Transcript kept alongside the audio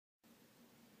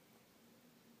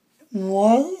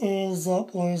What is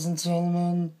up, ladies and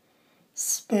gentlemen?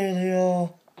 Spade here.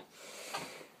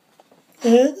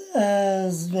 It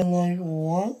has been like,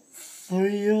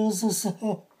 3 years or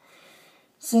so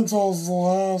since I was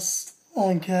last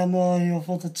on camera here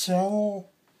for the channel.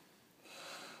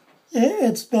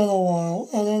 It's been a while.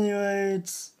 At any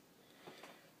rate,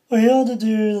 we're here to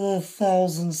do the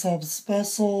 1,000 sub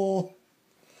special,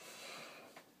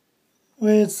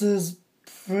 which is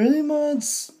pretty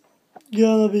much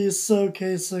gonna be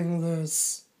showcasing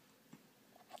this.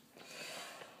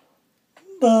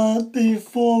 But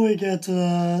before we get to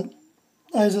that,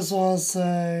 I just want to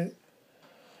say,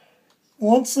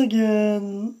 once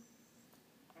again,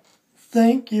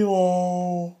 thank you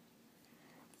all.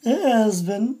 It has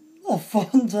been a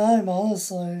fun time,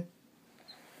 honestly.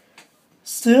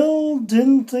 Still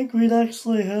didn't think we'd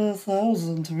actually hit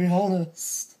 1,000, to be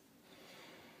honest.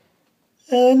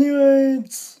 At any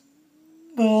rate,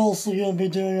 we're also going to be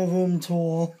doing a room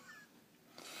tour.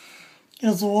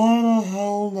 Because why the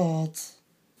hell not?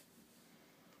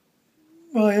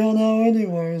 We're here now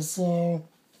anyway, so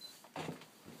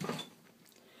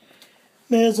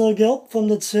may as well get up from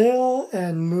the chair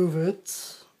and move it.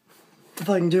 If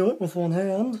I can do it with one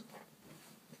hand.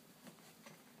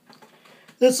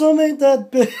 This room ain't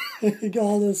that big,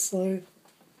 honestly.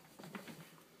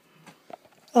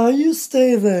 You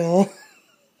stay there.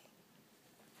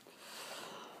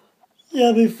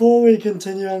 Yeah, before we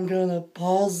continue, I'm gonna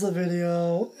pause the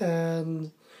video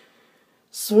and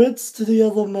switch to the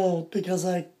other mode because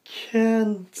I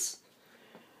can't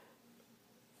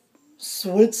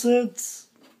switch it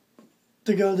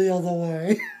to go the other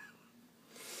way.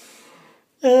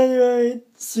 Anyway,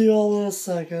 see you all in a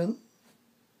second.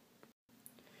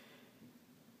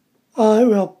 Alright,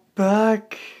 we're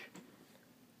back.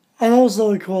 I know the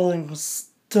recording was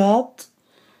stopped,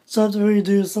 so I have to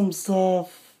redo some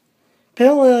stuff.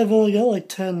 Apparently I've only got like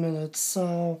 10 minutes,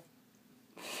 so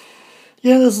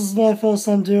yeah, this is my first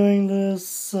time doing this,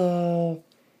 so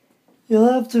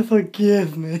you'll have to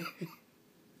forgive me.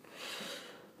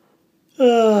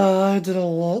 I did a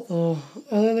lot though.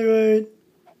 At any rate,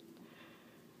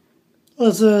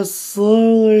 let's just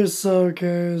slowly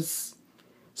showcase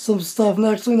some stuff and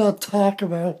actually not talk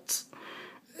about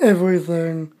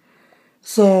everything.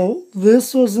 So,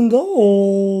 this was in the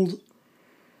old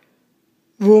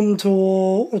room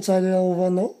tour, which I did over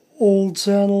on the old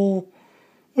channel,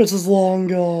 which is long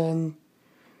gone.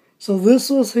 So this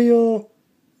was here,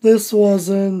 this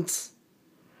wasn't.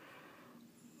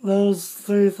 Those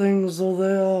 3 things were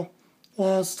there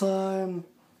last time.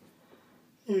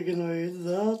 You can read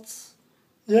that.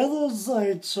 The others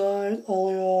I tried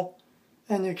earlier,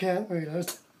 and you can't read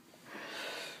it.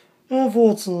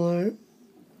 Unfortunately,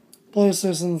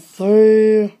 PlayStation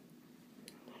 3,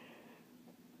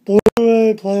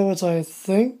 Blu-ray player, which I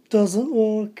think doesn't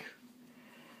work,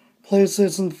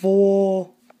 PlayStation 4,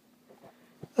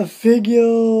 a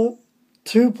figure,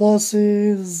 2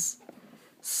 plushies,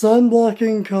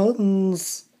 sun-blocking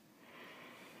curtains,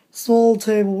 small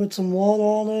table with some water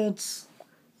on it.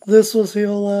 This was here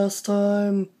last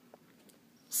time.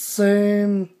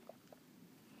 Same.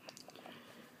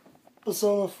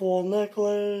 Persona 4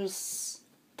 necklace.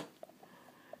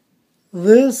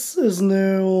 This is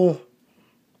new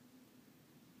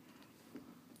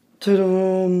to the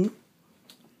room.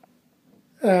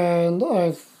 And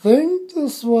I think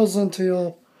this wasn't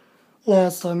here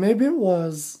last time. Maybe it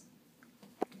was.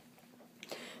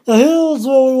 Now here's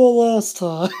where we were last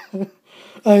time.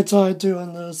 I tried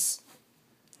doing this.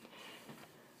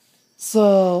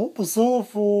 So, Persona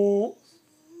 4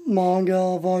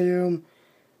 manga volume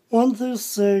 1 through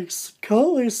 6,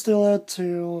 currently still at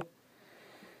 2.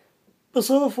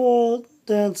 Persona 4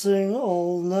 Dancing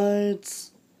All Night,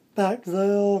 back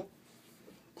there.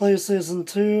 PlayStation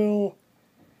 2.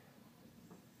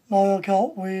 Mario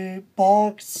Kart Wii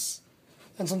box,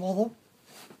 and some other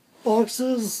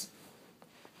boxes.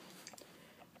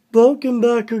 Broken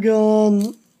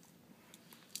Bakugan,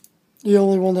 the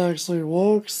only one that actually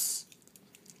works.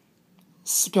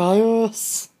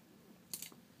 Skyrus.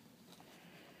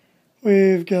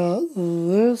 We've got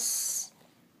this.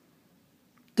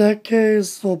 Deck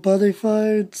case for buddy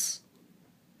fights.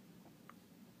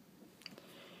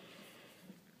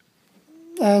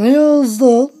 And here's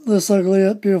this ugly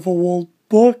yet beautiful world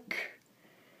book.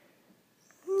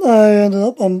 I ended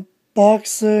up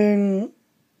unboxing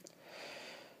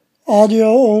audio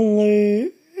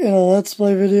only in a Let's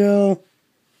Play video.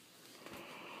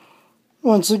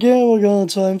 Once again, we're going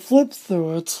to try and flip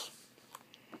through it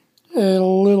a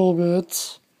little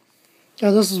bit. Yeah,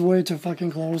 this is way too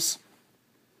fucking close.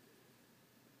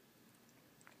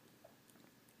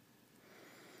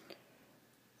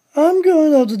 I'm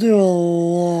going to have to do a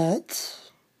lot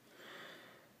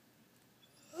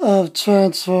of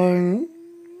transferring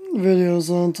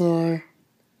videos, aren't I?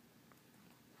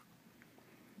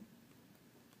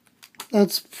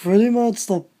 That's pretty much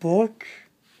the book.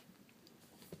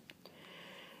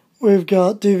 We've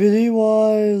got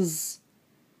DVD-wise,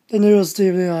 the newest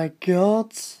DVD I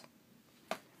got.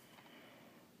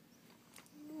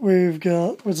 We've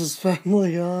got, which is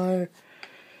Family Guy.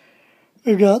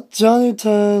 We've got Johnny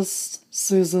Test,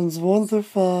 seasons 1 through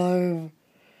 5.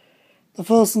 The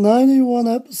first 91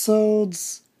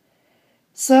 episodes.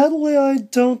 Sadly, I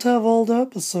don't have all the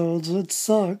episodes, which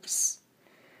sucks.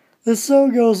 This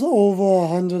show goes over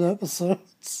 100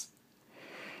 episodes.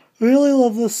 Really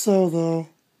love this show, though.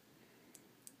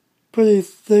 Pretty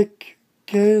thick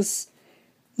case.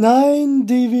 9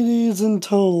 DVDs in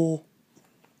total.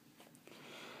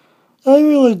 I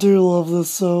really do love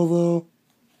this show, though.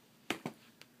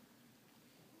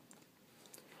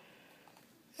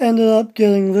 Ended up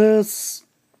getting this.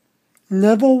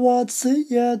 Never watched it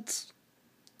yet.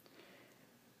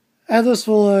 Had this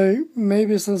for like,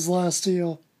 maybe since last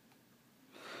year.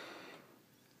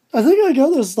 I think I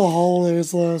got this the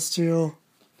holidays last year.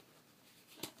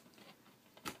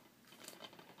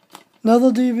 Another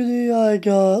DVD I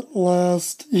got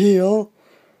last year.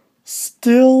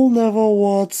 Still never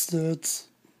watched it.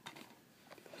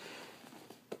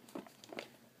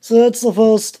 So that's the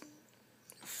first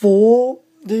 4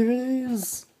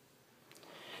 DVDs.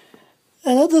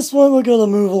 And at this point we're gonna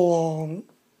move along.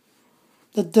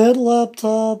 The Dead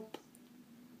Laptop.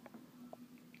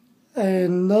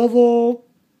 Another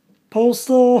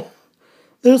poster.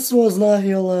 This was not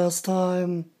here last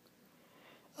time.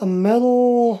 A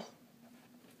medal.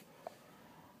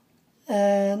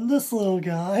 And this little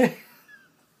guy.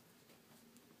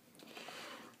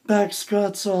 Back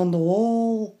scratch on the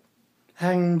wall.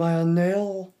 Hanging by a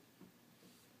nail.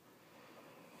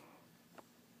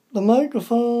 The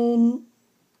microphone.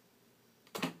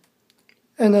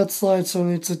 And that slideshow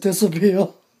needs to disappear.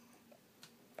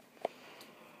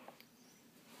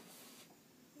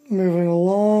 Moving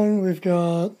along, we've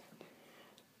got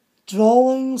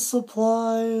drawing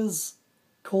supplies,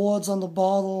 cords on the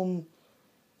bottom,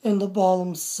 in the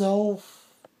bottom shelf,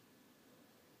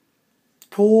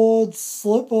 cords,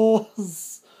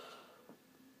 slippers,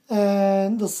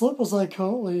 and the slippers I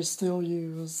currently still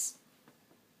use.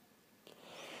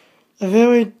 A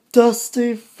very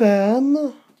dusty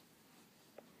fan,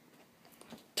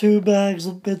 2 bags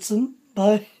of bits and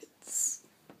bytes.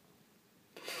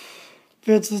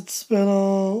 Fidget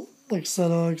spinner,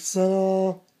 etc.,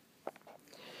 etc.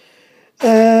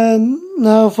 And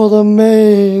now for the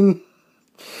main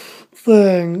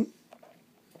thing.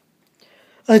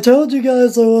 I told you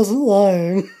guys I wasn't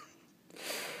lying.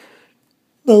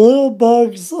 The little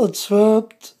bugs are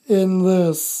trapped in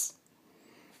this.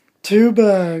 2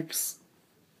 bags.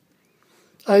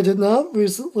 I did not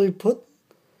recently put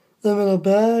them in a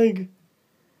bag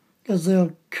because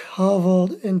they're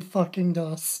covered in fucking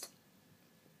dust.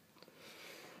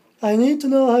 I need to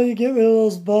know how you get rid of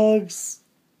those bugs.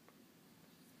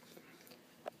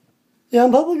 Yeah,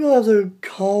 I'm probably going to have to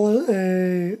call it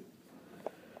a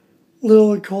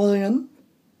little recording and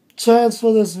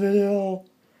transfer this video,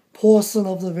 portion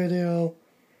of the video,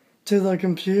 to the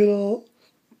computer,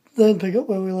 then pick up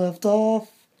where we left off.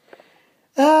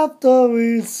 After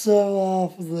we shut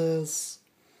off this.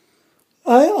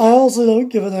 I also don't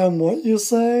give a damn what you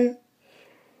say.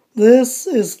 This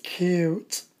is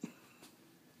cute.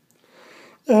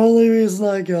 The only reason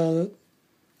I got it.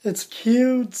 It's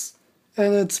cute,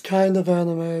 and it's kind of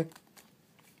anime.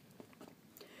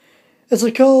 It's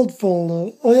a code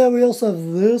folder. Oh yeah, we also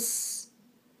have this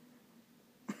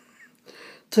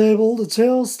table. The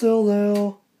chair's still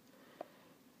there.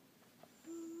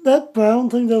 That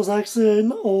brown thing, that was actually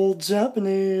an old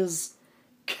Japanese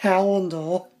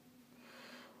calendar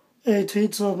a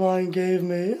teacher of mine gave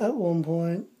me at one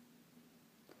point.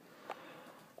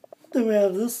 Then we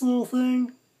have this little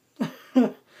thing.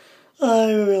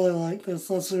 I really like this,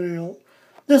 that's real.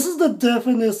 This is the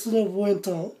definition of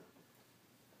winter.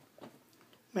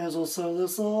 May as well show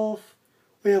this off.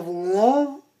 We have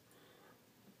love.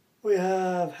 We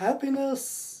have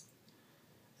happiness.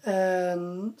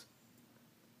 And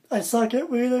I suck at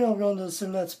reading, I'm going to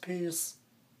assume that's peace.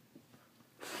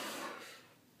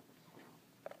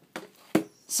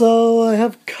 So I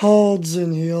have cards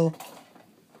in here.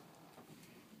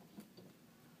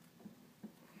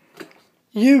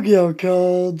 Yu-Gi-Oh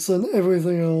cards and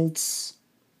everything else.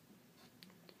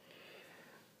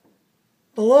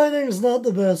 The lighting's not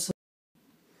the best.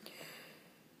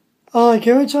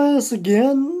 Can we try this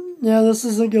again? Yeah, this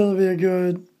isn't going to be a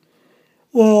good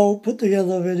well put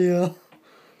together video.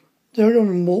 There are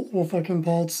gonna be multiple fucking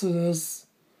parts to this.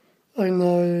 I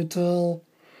know you tell.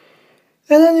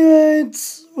 And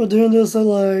anyways, we're doing this at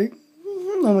like,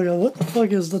 oh my god, what the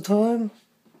fuck is the time?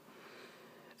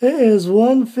 It is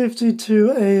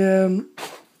 1:52 a.m.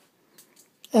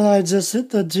 and I just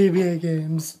hit the GBA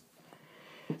games.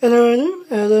 And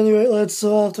anyway, let's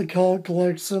start off the card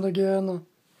collection again.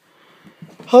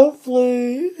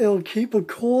 Hopefully, it'll keep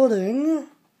recording.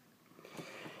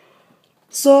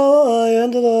 So, I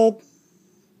ended up...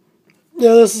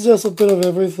 Yeah, this is just a bit of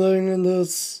everything in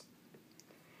this.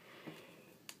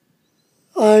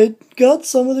 I got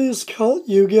some of these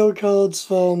Yu-Gi-Oh cards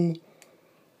from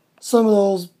some of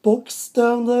those books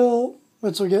down there,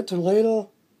 which we'll get to later.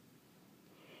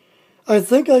 I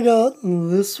think I got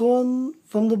this one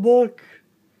from the book,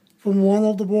 from one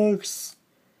of the books.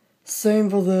 Same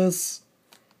for this.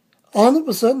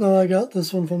 100% know I got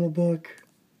this one from a book.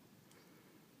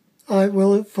 Alright,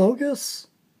 will it focus?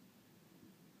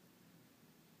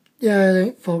 Yeah, it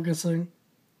ain't focusing.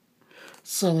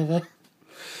 Son of a...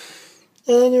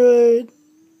 Anyway,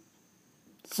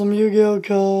 some Yu-Gi-Oh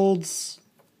cards.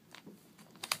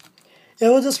 Yeah,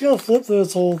 we're just gonna flip through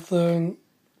this whole thing.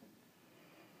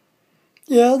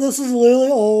 Yeah, this is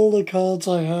literally all the cards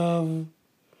I have.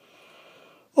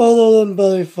 Other than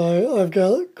Buddy Fight, I've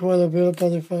got quite a bit of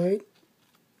Buddy Fight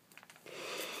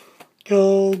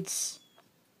cards.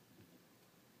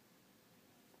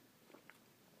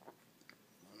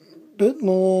 Bit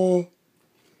more.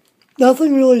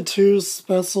 Nothing really too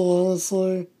special,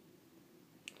 honestly.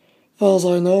 As far as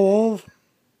I know of.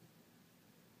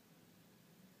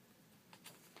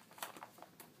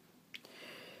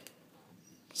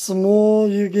 Some more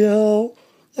Yu-Gi-Oh!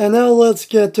 And now let's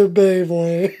get to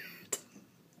Beyblade.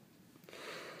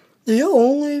 The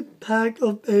only pack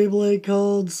of Beyblade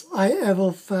cards I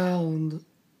ever found.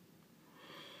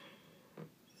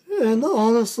 And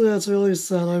honestly, that's really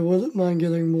sad. I wouldn't mind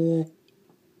getting more.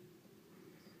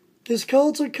 These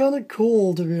cards are kind of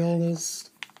cool, to be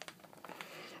honest.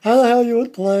 How the hell you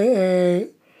would play a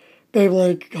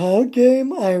Beyblade card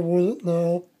game? I wouldn't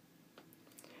know.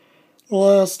 The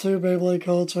last two Beyblade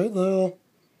cards right there.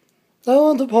 Now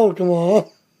on to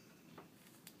Pokemon.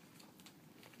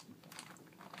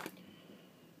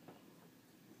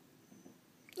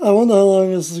 I wonder how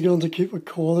long this is going to keep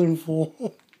recording for.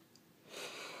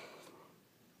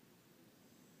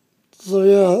 So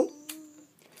yeah.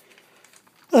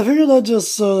 I figured I'd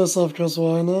just show this off because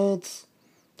why not?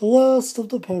 The last of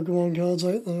the Pokemon cards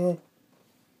right there.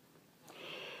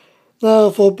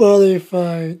 Now for Buddy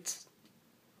Fight.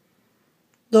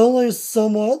 The only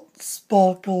somewhat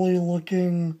sparkly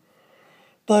looking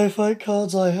Buddy Fight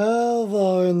cards I have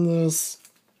are in this.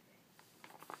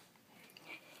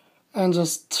 And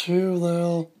just two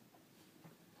there.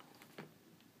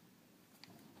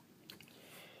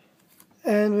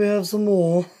 And we have some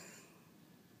more.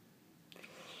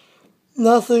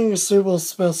 Nothing super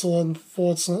special,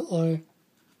 unfortunately.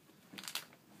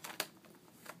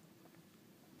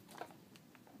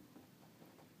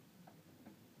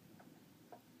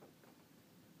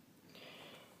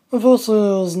 Unfortunately,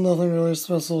 there was nothing really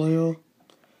special here.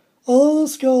 Although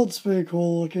this card's pretty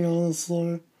cool looking,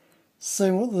 honestly.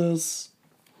 Same with this.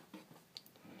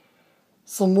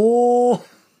 Some more.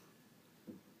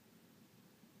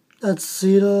 That's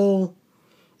Cedo,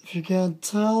 if you can't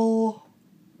tell.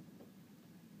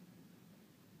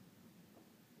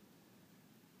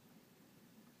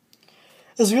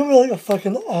 It's gonna be like a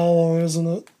fucking hour, isn't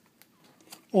it?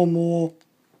 Or more.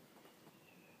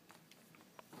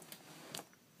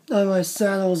 And my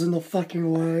saddle's in the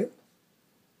fucking way.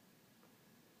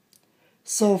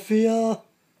 Sophia.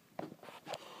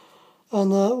 On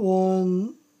that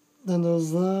one. Then there's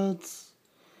that.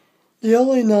 The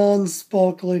only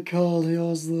non-sparkly card here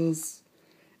is this.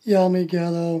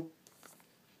 Yamigato.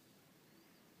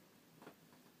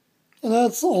 And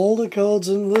that's all the cards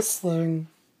in this thing.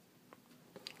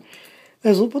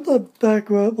 As we'll put that back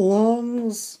where it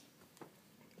belongs.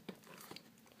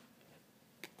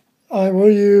 Alright,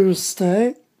 will you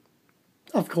stay?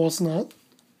 Of course not.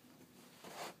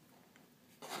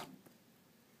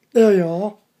 There you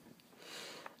are.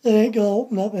 It ain't gonna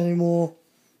open up anymore.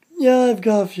 Yeah, I've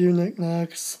got a few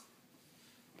knickknacks.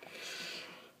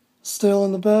 Still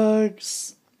in the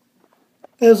bags.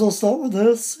 As we'll start with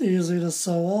this, easy to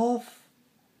sew off.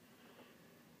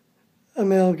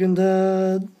 American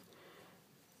Dad.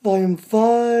 Volume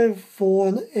 5, 4,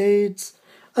 and 8.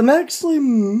 I'm actually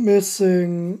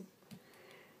missing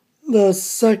the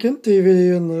second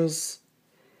DVD in this.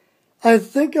 I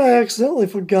think I accidentally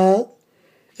forgot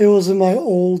it was in my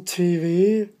old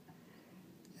TV.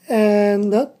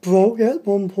 and that broke at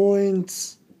one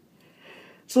point.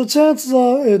 So chances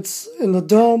are it's in the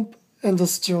dump and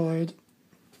destroyed.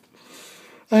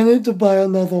 I need to buy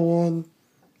another one.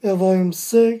 We have Volume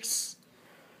 6.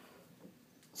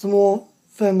 Some more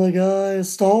Family Guy,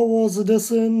 Star Wars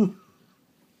edition.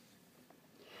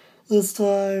 This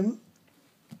time.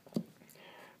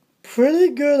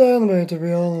 Pretty good anime, to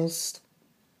be honest.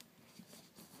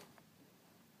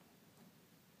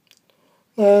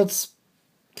 That's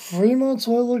pretty much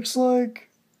what it looks like.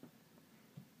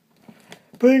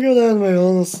 Pretty good anime,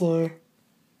 honestly.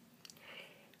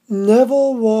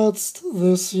 Never watched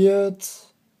this yet,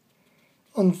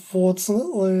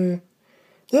 unfortunately.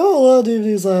 There are a lot of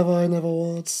DVDs I never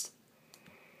watched.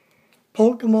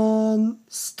 Pokemon,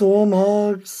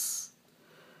 Stormhawks,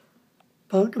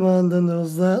 Pokemon, then there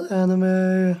was that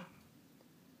anime.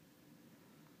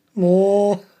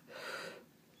 More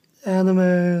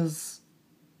animes.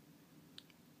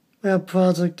 We have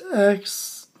Project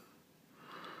X.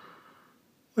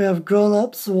 We have Grown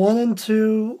Ups 1 and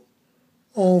 2,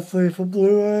 all 3 for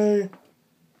Blu-ray.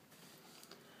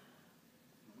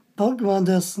 Pokemon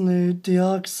Destiny,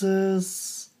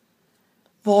 Deoxys,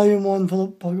 Volume 1 for the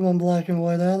Pokemon Black and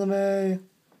White anime.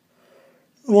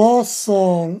 Lost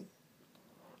Song,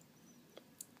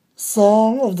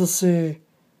 Song of the Sea.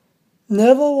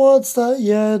 Never watched that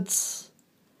yet,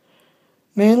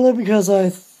 mainly because I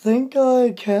think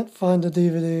I can't find a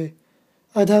DVD.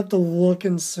 I'd have to look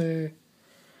and see.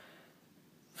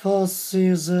 First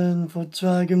season for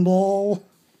Dragon Ball.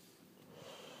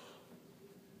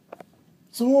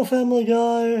 Some more Family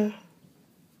Guy.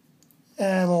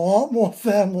 And a lot more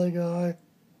Family Guy.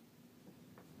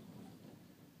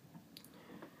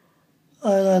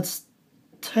 That's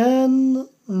 10,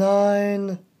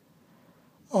 9,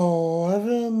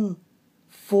 11,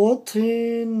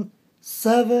 14,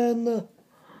 7,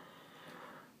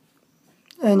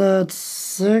 and that's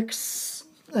 6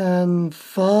 and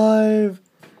 5.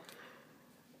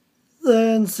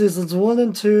 Then seasons 1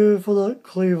 and 2 for the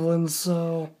Cleveland,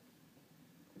 so.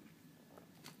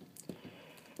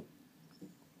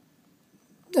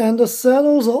 And the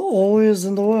saddles are always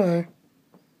in the way.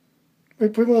 We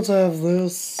pretty much have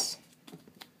this.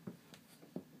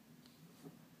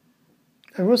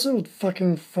 I wish it would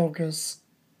fucking focus.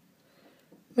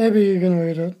 Maybe you can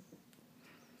read it.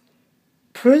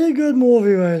 Pretty good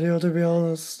movie right here, to be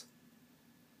honest.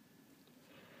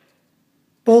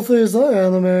 Both of these are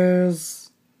animes.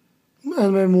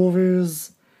 Anime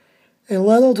movies. A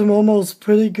Letter to Momo's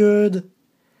pretty good.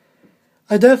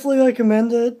 I definitely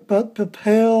recommend it, but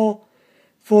prepare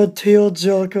for a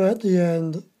tearjerker at the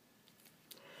end.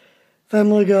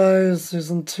 Family Guy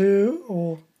Season 2,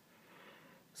 or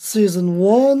Season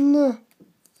 1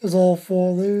 is all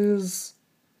 4 of these.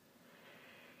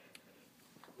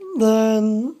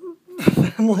 Then,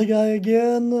 Family Guy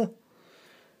again,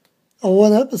 a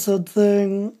 1-episode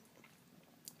thing.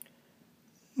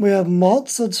 We have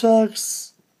Monster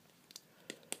Trucks.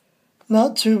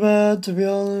 Not too bad, to be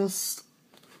honest.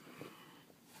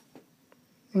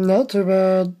 Not too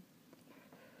bad.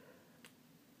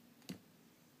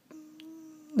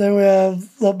 Then we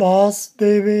have The Boss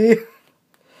Baby.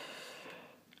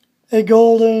 A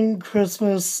Golden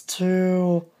Christmas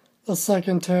to The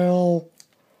Second Tale.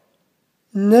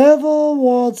 Never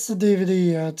watched the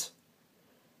DVD yet.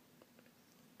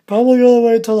 Probably gonna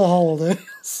wait till the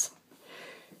holidays.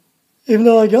 Even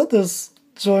though I got this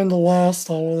during the last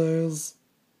holidays.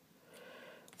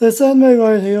 This anime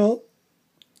right here,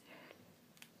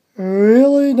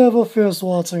 really never finished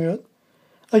watching it.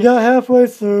 I got halfway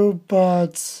through,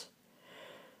 but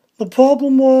the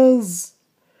problem was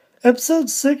episode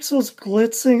 6 was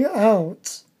glitzing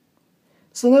out.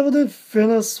 So I never did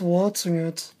finish watching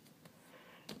it.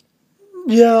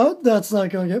 Yeah, that's not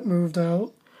gonna get moved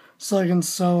out, so I can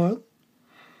sew it.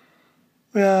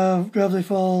 We have Gravity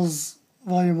Falls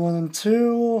Volume 1 and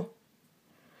 2.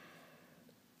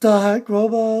 The Hack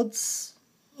Robots,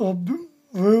 or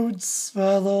Roots,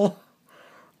 rather.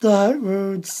 The Hack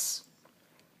Roots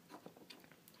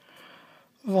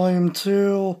Volume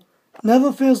 2.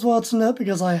 Never finished watching that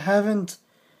because I haven't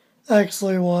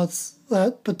actually watched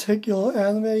that particular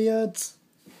anime yet.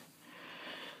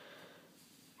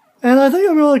 And I think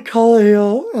I'm going to call it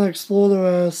here and explore the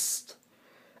rest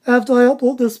after I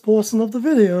upload this portion of the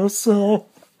video, so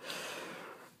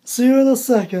see you in a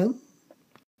second.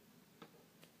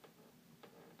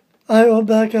 I'm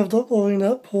back after uploading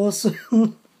that portion.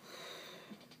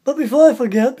 But before I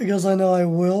forget, because I know I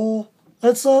will,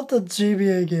 let's start the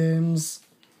GBA games.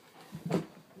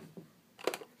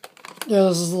 Yeah,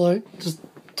 this is like just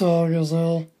dog as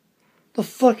hell. The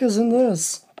fuck is in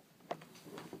this?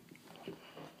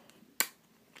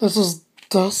 This is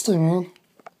dusty, man.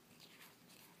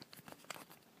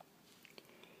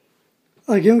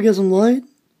 Alright, can we get some light?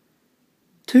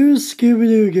 2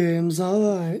 Scooby-Doo games,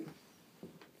 alright.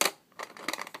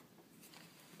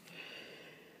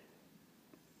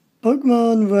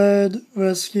 Pokemon Red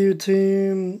Rescue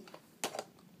Team.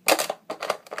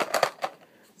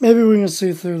 Maybe we can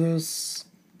see through this.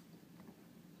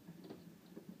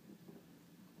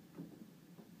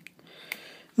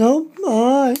 Nope,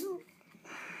 alright.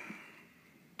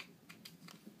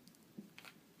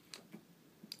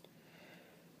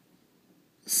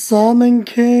 Salmon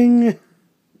King.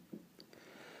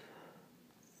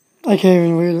 I can't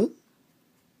even read it.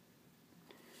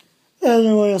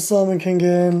 Anyway, a Salmon King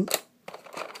game.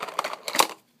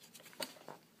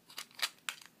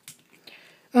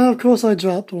 And of course I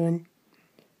dropped one.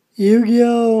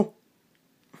 Yu-Gi-Oh!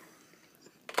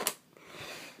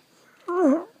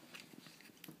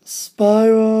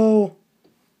 Spyro.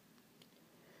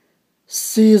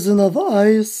 Season of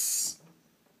Ice.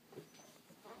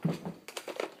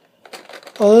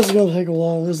 Oh, this is gonna take a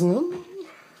while, isn't it?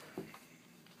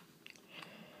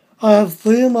 I have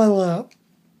 3 in my lap.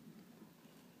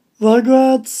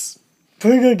 Rugrats.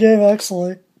 Pretty good game,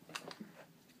 actually.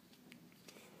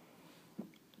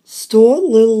 Stuart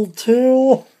Little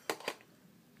 2.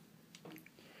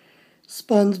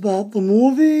 SpongeBob the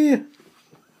movie.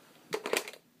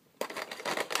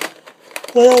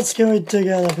 What else can we dig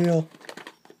out of here?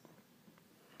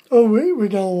 Oh, we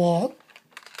got a lot.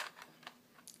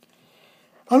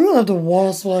 I'm gonna have to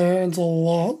wash my hands a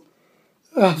lot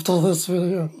after this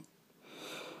video.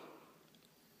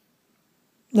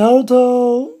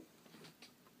 Naruto.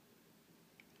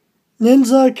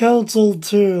 Ninja Council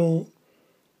 2.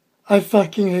 I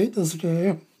fucking hate this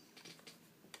game.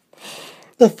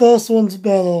 The first one's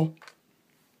better.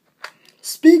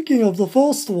 Speaking of the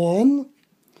first one,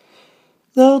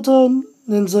 Naruto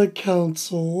Ninja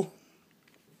Council.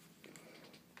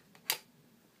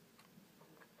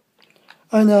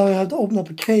 I know I have to open up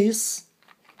a case.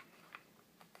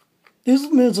 These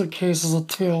Ninja cases are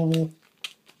terrible.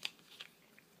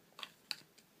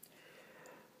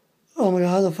 Oh my god,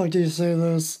 how the fuck do you say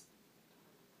this?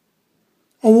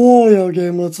 A Wario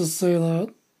game, let's just say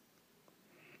that.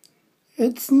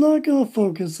 It's not gonna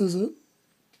focus, is it?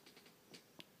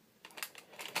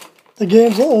 The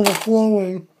games are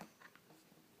overflowing.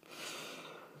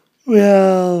 We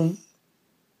have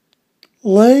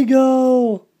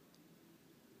Lego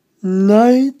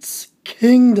Knight's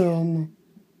Kingdom.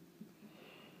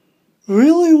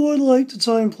 Really would like to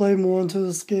try and play more into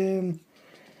this game,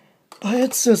 but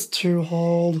it's just too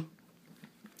hard.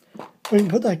 We can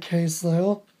put that case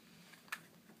there.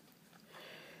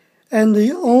 And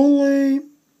the only,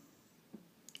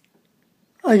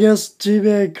 I guess,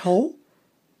 GBA cult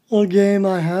or game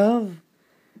I have,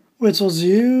 which was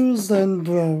used and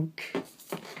broke.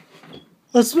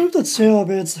 Let's move the chair a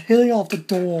bit, it's hitting off the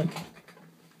door.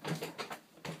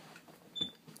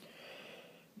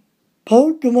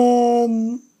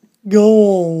 Pokemon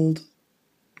Gold.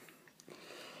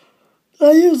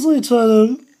 I usually try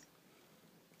to...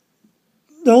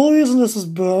 The only reason this is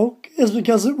broke is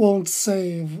because it won't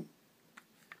save.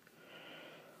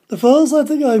 The first I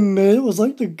think I made was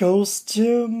like the Ghost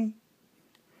Gym,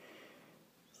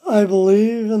 I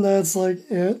believe, and that's like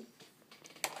it.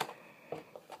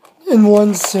 In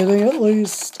one sitting at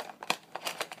least.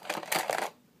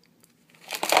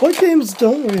 What games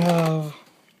don't we have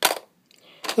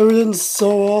that we didn't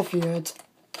sew off yet?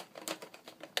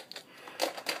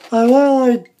 While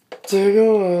I dig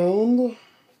around...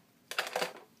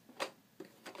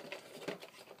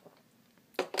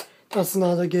 That's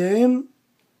not a game.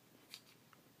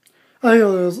 I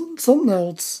know there's something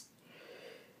else.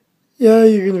 Yeah,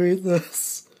 you can read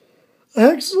this.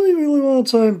 I actually really want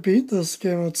to try and beat this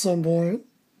game at some point.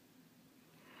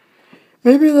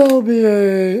 Maybe that'll be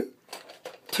a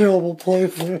terrible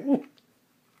playthrough.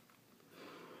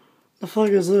 The fuck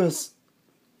is this?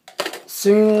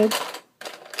 Seeing it?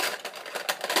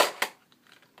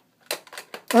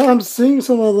 I'm seeing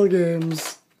some other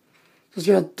games. Just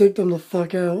gotta dig them the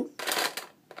fuck out.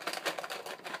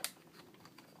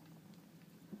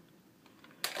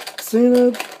 Seen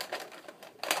it.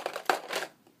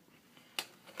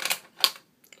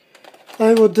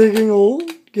 I was digging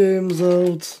old games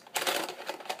out.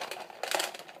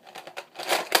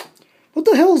 What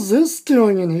the hell is this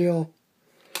doing in here?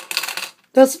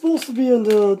 That's supposed to be in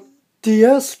the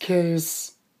DS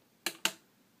case.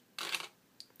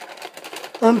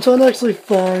 I'm trying to actually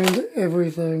find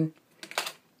everything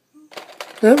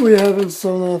that we haven't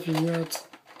sewn off yet.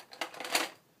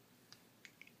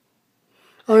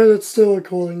 Alright, it's still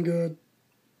recording good.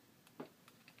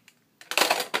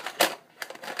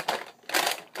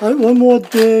 Alright, one more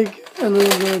dig, and then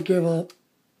we're gonna give up.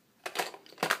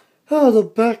 Oh, the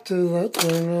back to that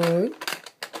thing, alright.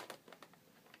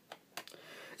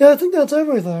 Yeah, I think that's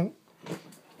everything.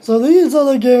 So these are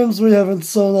the games we haven't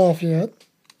sold off yet.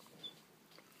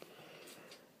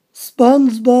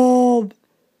 SpongeBob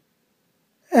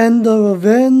and the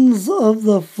Revenge of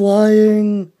the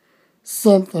Flying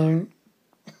something.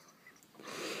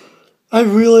 I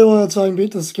really want to try and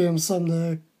beat this game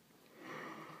someday.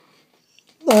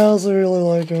 I also really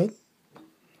like it.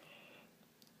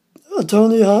 A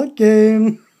Tony Hawk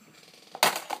game.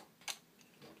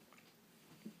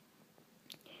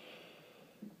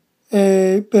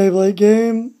 A Beyblade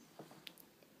game.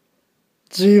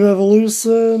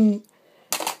 G-Revolution.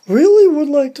 Really would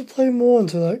like to play more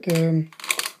into that game.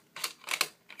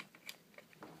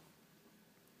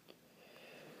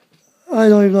 I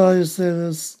don't even know how you say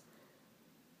this.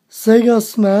 Sega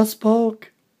Smash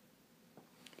Poke.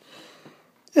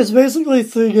 It's basically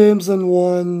 3 games in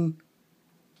one.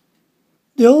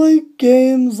 The only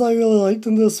games I really liked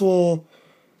in this were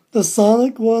the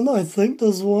Sonic one. I think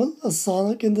there's a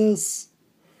Sonic in this.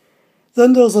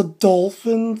 Then there's a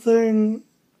dolphin thing,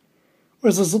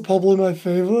 which is probably my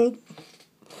favorite.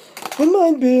 Wouldn't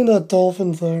mind being that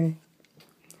dolphin thing.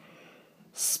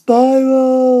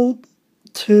 Spyro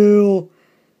 2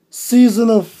 Season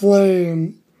of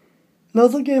Flame.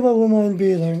 Another game I wouldn't mind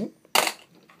beating.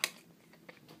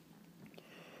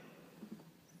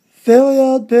 Fairly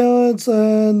Odd Parents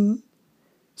and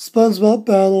SpongeBob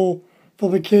Battle for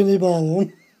Bikini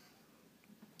Bottom.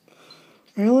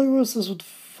 I really wish this would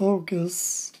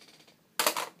focus.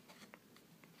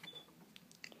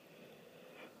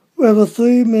 We have a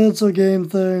 3 minutes of game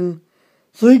thing.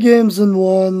 3 games in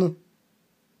one.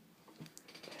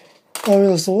 I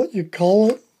don't know what you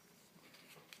call it.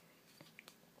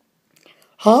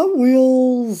 Hot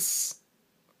Wheels.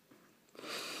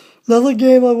 Another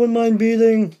game I wouldn't mind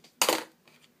beating.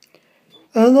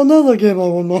 And another game I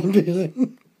wouldn't mind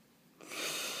beating.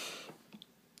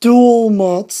 Dual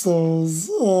Monsters.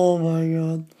 Oh my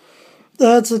god.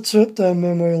 That's a trip down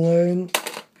memory lane.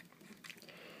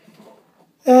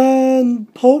 And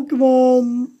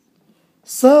Pokemon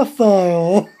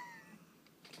Sapphire.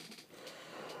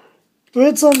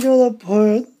 Which I'm gonna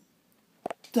put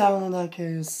down in that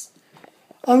case.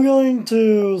 I'm going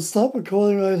to stop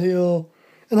recording right here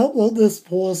and upload this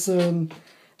portion.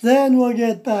 Then we'll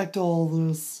get back to all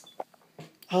this.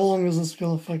 How long is this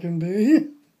gonna fucking be?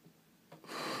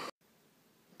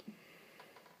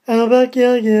 And I'm back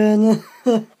yet again.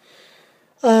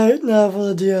 Alright, now for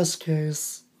the DS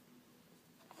case.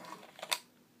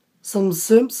 Some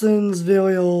Simpsons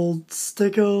very old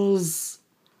stickers.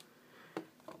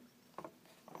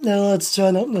 Now let's try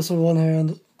and open this with one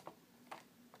hand.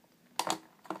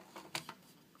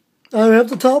 Oh, we have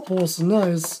the top portion,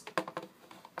 nice.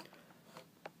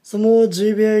 Some more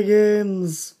GBA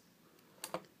games.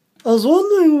 I was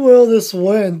wondering where this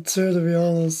went too, to be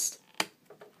honest.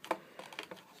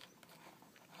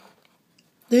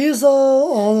 These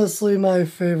are honestly my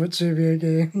favorite GBA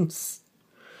games.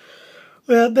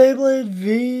 We have Beyblade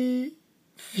V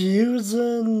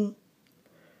Fusion.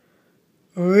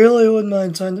 Really wouldn't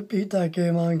mind trying to beat that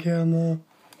game on camera.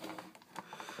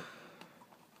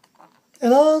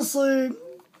 And honestly,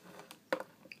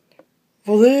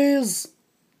 for these,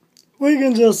 we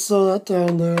can just throw that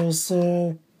down there,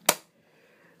 so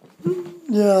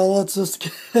yeah, let's just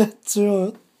get to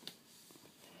it.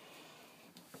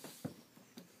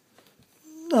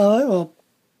 Alright, well,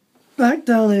 back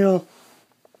down here.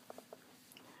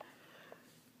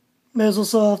 May as well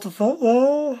start off the front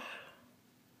row.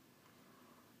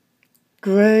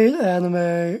 Great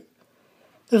anime.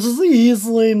 This is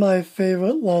easily my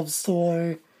favorite love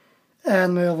story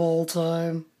anime of all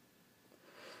time.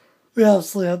 We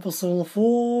obviously have Persona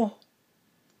 4.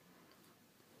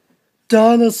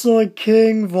 Dinosaur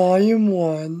King Volume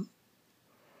 1.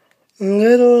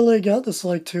 Literally got this for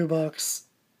like $2.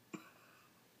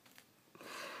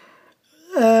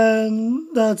 And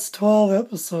that's 12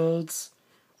 episodes.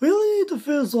 Really need to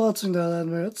finish watching that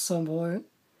anime at some point.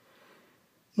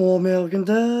 More American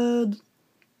Dad.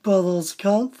 Brothers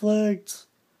Conflict.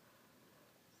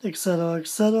 Etc.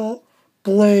 etc.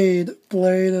 Blade.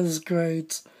 Blade is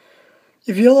great.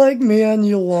 If you're like me and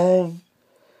you love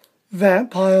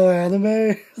vampire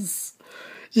animes,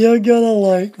 you're gonna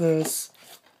like this.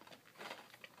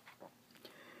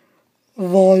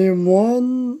 Volume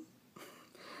 1.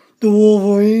 The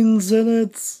Wolverines in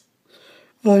it.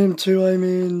 Volume 2, I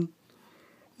mean.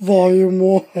 Volume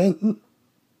 1.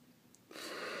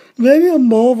 Maybe a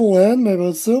Marvel anime, but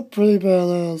it's still pretty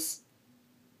badass.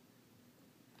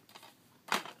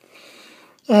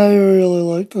 I really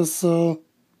like this show.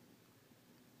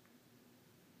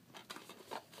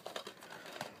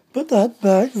 Put that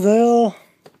back there.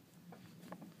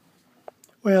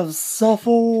 We have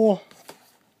Shuffle.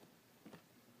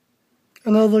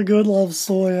 Another good love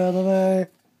story anime.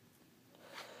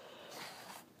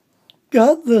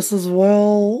 Got this as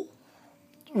well.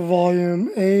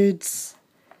 Volume 8.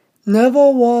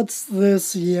 Never watched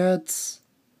this yet.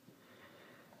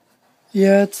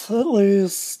 Yet, at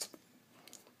least.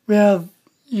 We have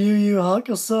Yu Yu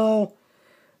Hakusho.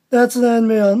 That's an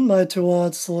anime on my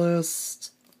to-watch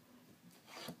list.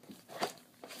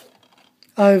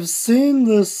 I've seen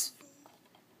this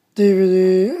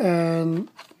DVD and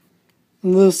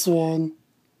this one.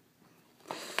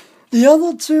 The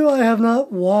other two I have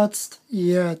not watched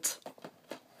yet.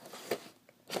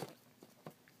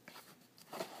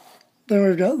 Then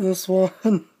we've got this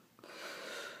one.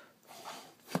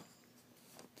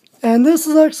 And this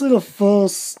is actually the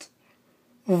first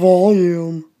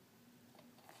volume.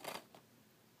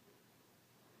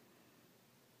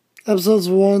 Episodes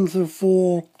 1 through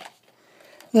 4.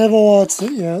 Never watched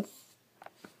it yet.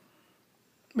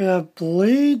 We have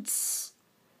Bleeds,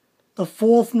 the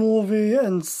 4th movie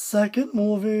and 2nd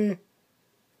movie.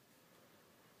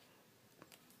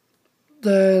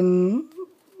 Then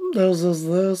there's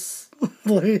this,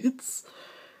 Bleeds,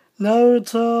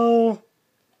 Naruto.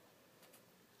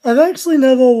 I've actually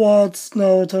never watched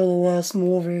Naruto, the last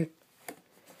movie.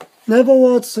 Never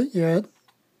watched it yet.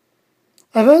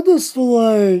 I've had this for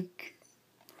like,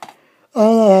 I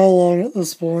don't know how long at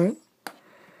this point.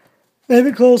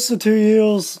 Maybe close to 2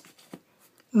 years.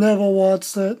 Never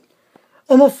watched it.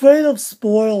 I'm afraid of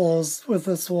spoilers with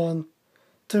this one,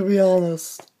 to be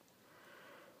honest.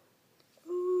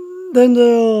 Then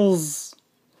there's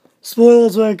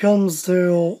spoilers when it comes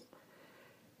to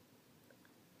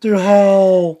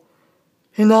how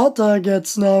Hinata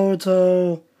gets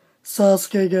Naruto,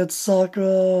 Sasuke gets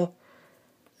Sakura,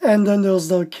 and then there's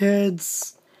the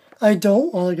kids. I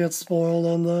don't want to get spoiled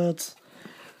on that.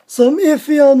 So I'm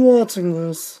iffy on watching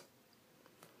this.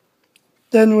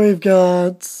 Then we've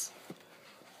got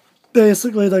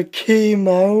basically the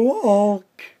Kimaru arc.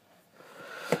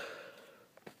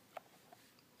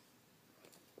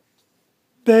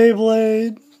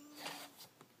 Beyblade.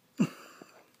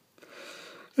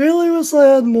 Really wish I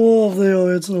had more of the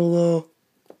original though.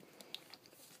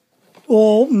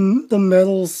 Or the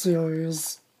Metal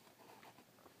series.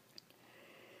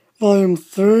 Volume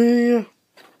 3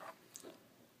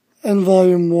 and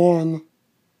Volume 1.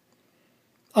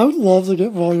 I would love to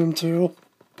get Volume 2.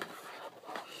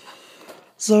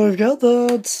 So we've got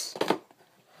that.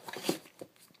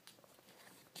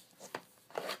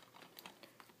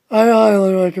 I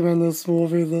highly recommend this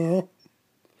movie though.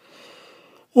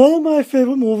 One of my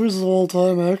favorite movies of all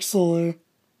time, actually.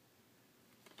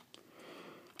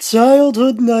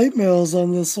 Childhood nightmares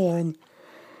on this one.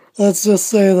 Let's just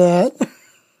say that.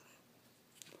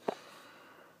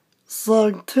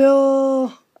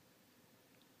 Slugtail.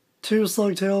 2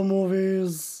 Slugtail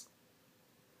movies.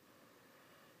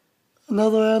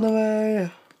 Another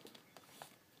anime.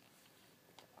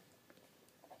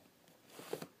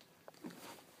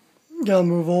 Gotta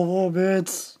move over a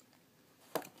bit.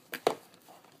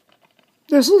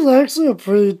 This is actually a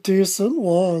pretty decent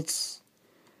watch.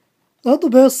 Not the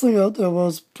best thing out there, but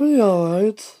it's pretty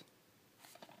alright.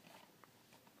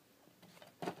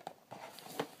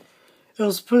 It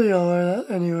was pretty alright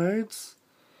at any rate.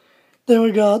 Then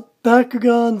we got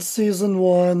Bakugan Season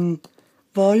 1,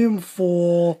 Volume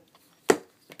 4.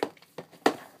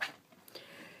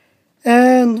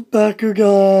 And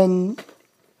Bakugan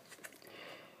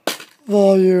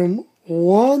Volume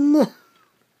 1.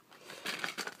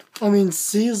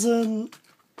 Season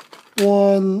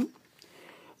 1,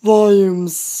 Volume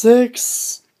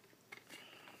 6,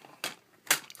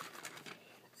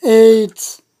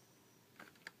 8,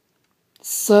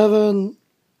 7,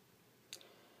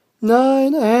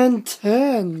 9, and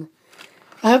 10.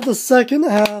 I have the second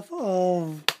half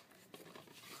of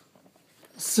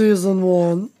Season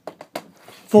 1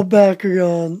 for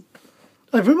Bakugan.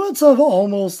 I pretty much have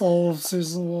almost all of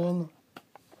Season 1.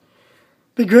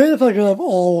 Be great if I could have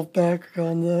all of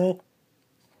Bakugan, though.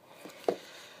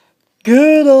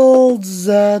 Good old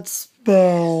Zat's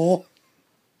Bell.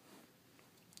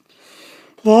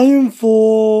 Volume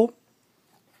 4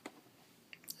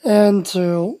 and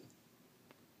 2.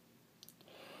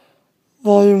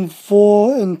 Volume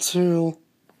 4 and 2.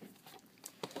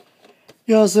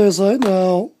 Gotta say this right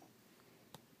now.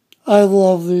 I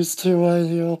love these two right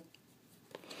here.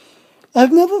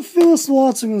 I've never finished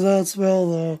watching Zat's Bell,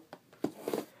 though.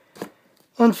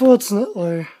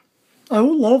 Unfortunately. I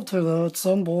would love to, though, at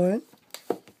some point.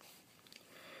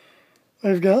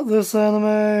 We've got this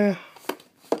anime.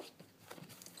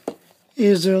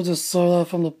 Easier to start off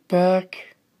from the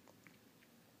back.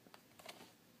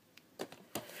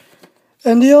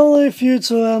 And the only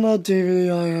Futurama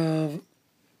DVD I have.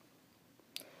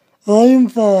 Volume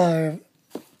 5.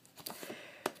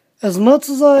 As much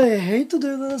as I hate to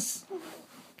do this,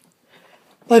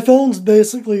 my phone's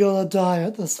basically gonna die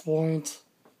at this point.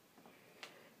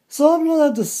 So I'm gonna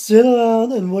have to sit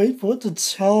around and wait for it to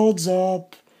charge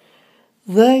up,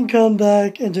 then come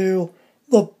back and do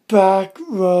the back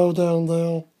row down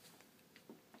there.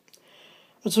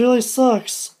 Which really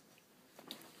sucks.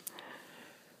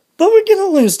 But we can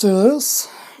at least do this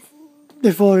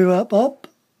before we wrap up.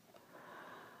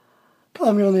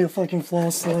 I'm gonna need a fucking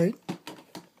flashlight.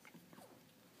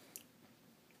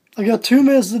 I got 2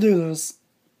 minutes to do this.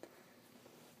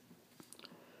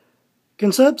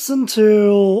 Conception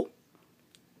to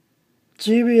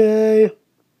GBA.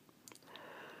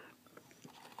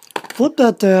 Flip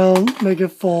that down, make it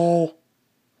fall.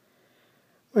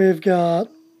 We've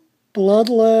got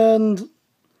Bloodland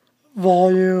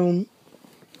volume.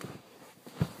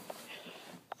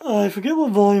 I forget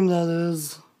what volume that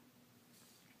is.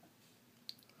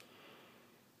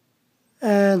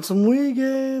 And some Wii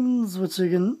games, which you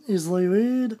can easily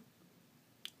read.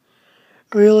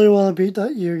 Really want to beat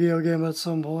that Yu-Gi-Oh game at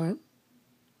some point.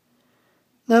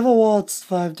 Never watched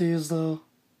 5Ds though.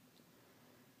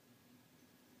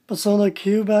 Persona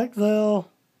Q back there.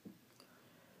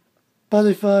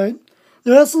 Buddy Fight.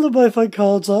 The rest of the Buddy Fight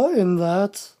cards are in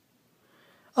that.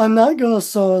 I'm not gonna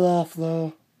sew it off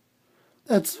though.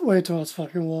 That's way too much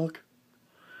fucking work.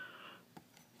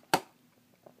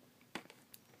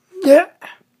 Yeah!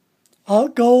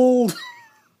 Hot Gold!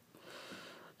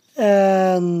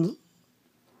 And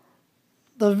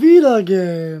the Vita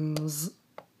games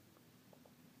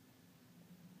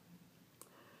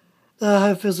that I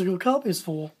have physical copies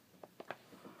for.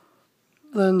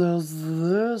 Then there's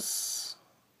this,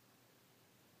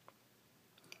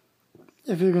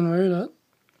 if you can read it.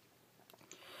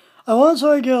 I want to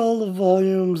try to get all the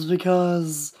volumes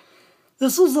because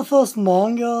this was the first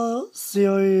manga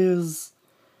series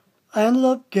I ended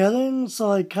up getting,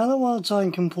 so I kind of want to try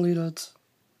and complete it.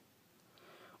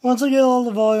 Once I get all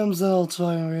the volumes, then I'll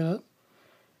try and read it.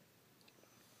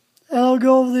 And I'll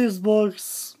go over these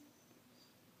books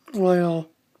later.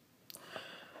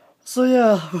 So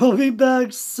yeah, we'll be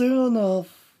back soon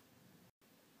enough.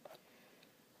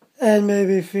 And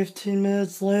maybe 15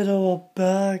 minutes later, we're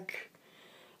back.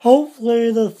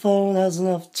 Hopefully the phone has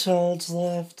enough charge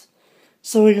left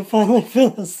so we can finally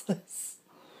finish this.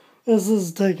 This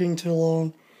is taking too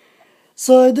long.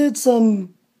 So I did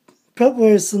some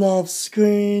preparation off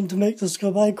screen to make this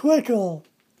go by quicker.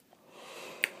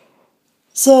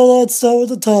 So let's start with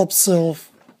the top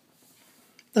shelf.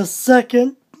 The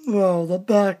second row, the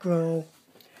back row.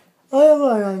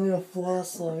 I need a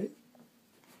flashlight.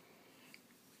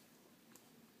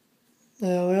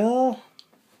 There we are.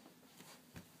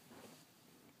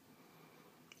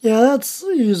 Yeah, that's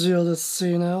easier to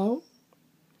see now.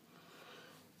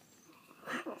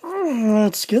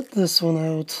 Let's get this one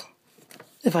out.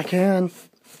 If I can.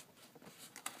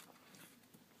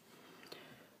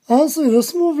 Honestly,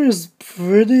 this movie is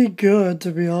pretty good,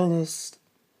 to be honest.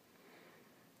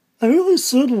 I really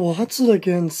should watch it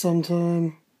again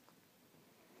sometime.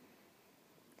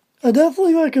 I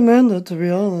definitely recommend it, to be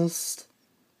honest.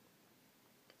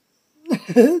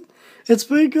 It's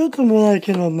pretty good from what I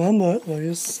can remember, at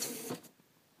least.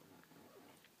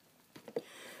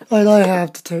 And I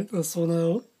have to take this one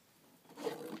out.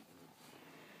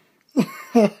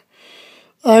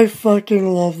 I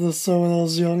fucking loved this so when I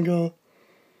was younger.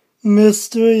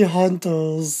 Mystery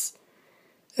Hunters.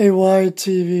 A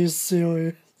YTV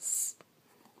series.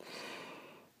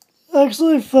 I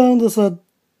actually found this at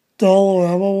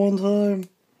Dollarama one time.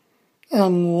 And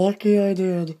I'm lucky I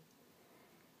did.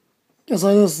 Because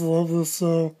I just love this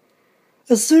show.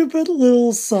 A stupid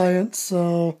little science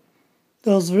show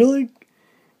that was really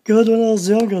good when I was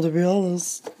younger, to be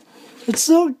honest. It's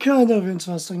still kind of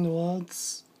interesting to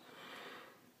watch.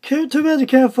 Too bad you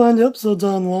can't find the episodes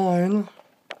online.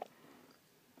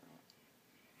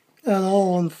 At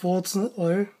all,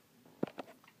 unfortunately.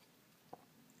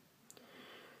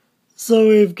 So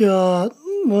we've got,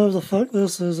 whatever the fuck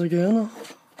this is again.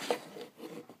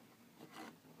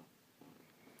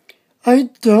 I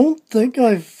don't think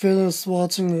I finished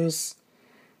watching this.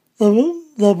 The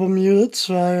Bermuda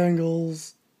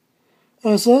Triangles.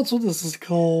 Oh, so that's what this is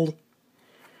called.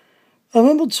 I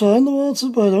remember trying to watch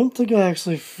it, but I don't think I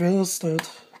actually finished it.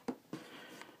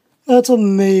 That's a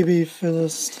maybe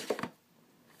finished.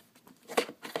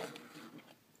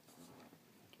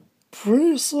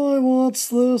 pretty sure I watched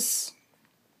this.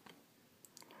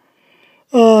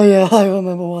 Oh yeah, I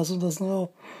remember watching this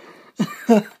now.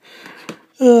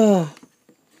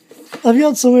 I've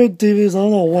got so many DVDs, I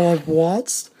don't know what I've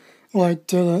watched, or I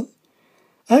didn't.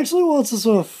 I actually watched this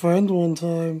with a friend one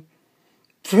time.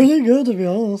 Pretty good, to be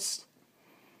honest.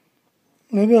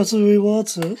 Maybe I should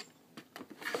rewatch it.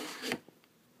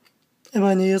 And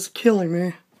my knee is killing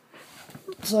me.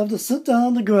 So I have to sit down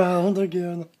on the ground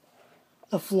again.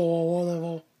 The floor,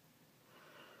 whatever.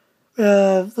 We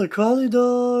have the Crowley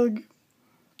dog.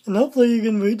 And hopefully you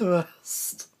can read the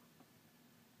rest.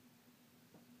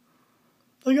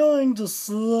 We're going to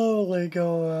slowly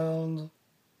go around.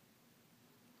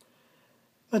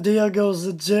 Medea goes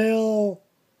to jail.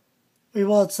 We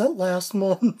watched that last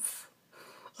month,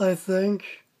 I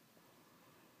think.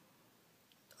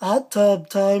 Hot Tub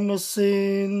Time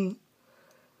Machine.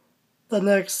 The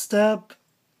Next Step.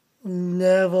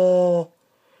 Never.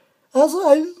 Also,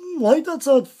 I liked that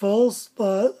at first,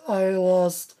 but I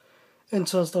lost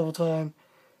interest over time.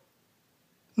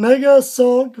 Mega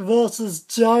Shark versus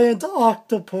Giant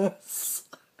Octopus.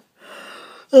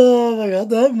 Oh my god,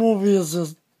 that movie is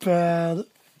just bad.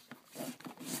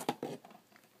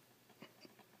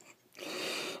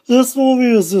 This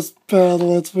movie is just bad,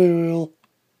 let's be real.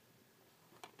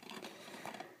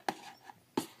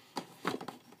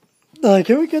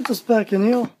 Can we get this back in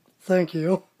here? Thank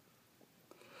you.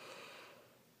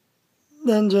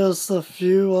 Then just a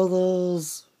few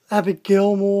others. Happy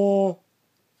Gilmore.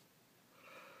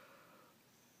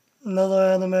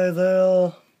 Another anime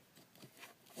there.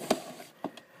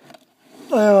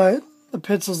 Alright, the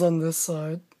picture's on this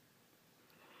side.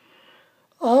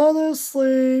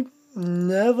 Honestly,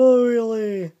 never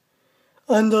really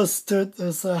understood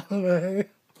this anime.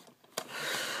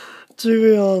 To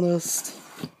be honest.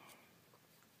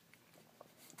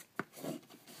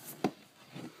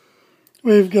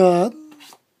 We've got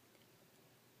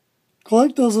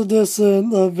Collector's Edition,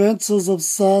 The Adventures of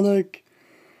Sonic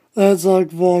the Hedgehog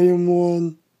Volume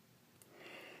 1.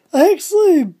 I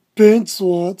actually binge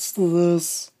watched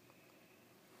this.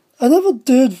 I never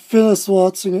did finish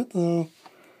watching it though.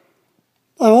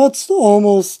 I watched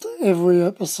almost every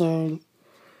episode.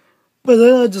 But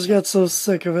then I just got so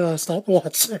sick of it I stopped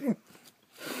watching.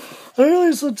 I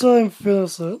really should try and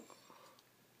finish it.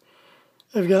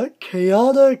 We've got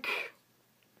Chaotic.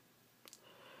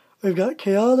 We've got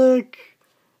Chaotic.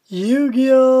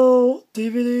 Yu-Gi-Oh!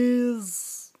 DVDs.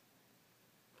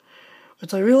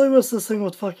 Which I really wish this thing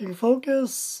would fucking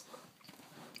focus.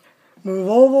 Move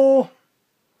over.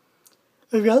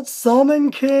 We've got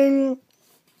Salmon King.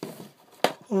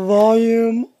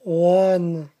 Volume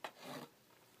 1.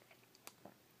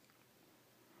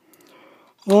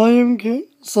 Salmon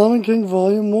King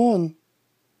Volume 1.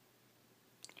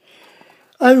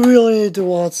 I really need to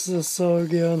watch this show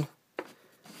again.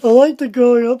 I liked it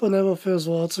growing up, I never finished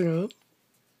watching it.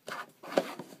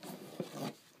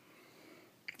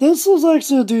 This was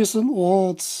actually a decent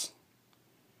watch.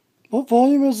 What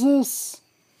volume is this?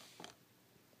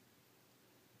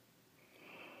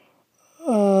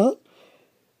 Well,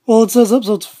 it says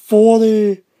episodes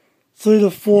 40 through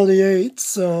to 48,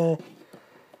 so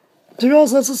to be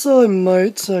honest, that's a show I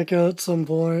might check out at some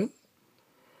point.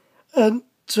 And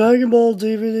Dragon Ball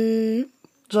DVD,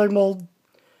 Dragon Ball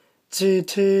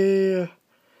GT,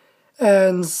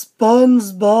 and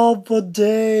SpongeBob for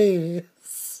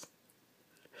days.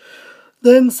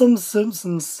 Then some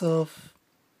Simpsons stuff.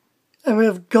 And we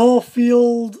have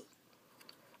Garfield,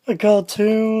 a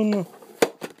cartoon.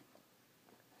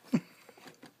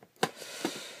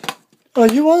 Oh,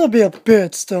 you want to be a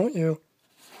bitch, don't you?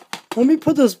 Let me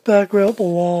put this back where it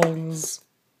belongs.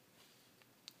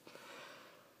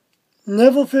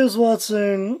 Never finished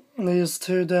watching these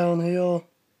two down here.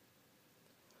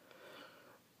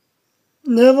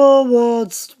 Never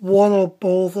watched one or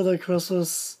both of the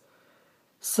Christmas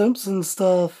Simpsons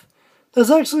stuff. There's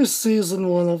actually season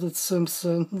 1 of The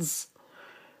Simpsons.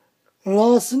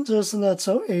 Lost interest in that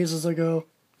show ages ago.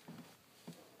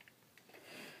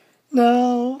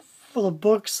 Now, for the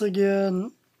books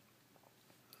again.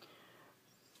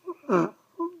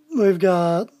 We've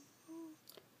got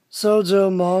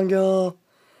Shoujo manga.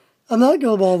 I'm not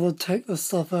gonna bother to take this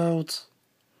stuff out.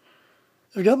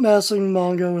 We've got Mastering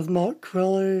Manga with Mark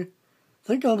Crilley. I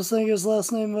think I'm saying his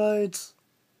last name right.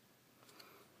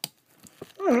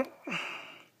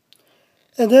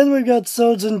 And then we've got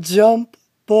Shonen Jump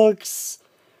books,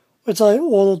 which I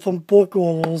ordered from Book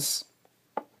Orders.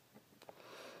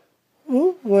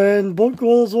 When Book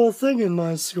Orders were a thing in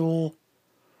my school.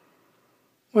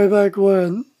 Way back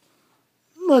when.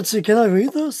 Let's see, can I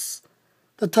read this?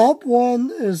 The top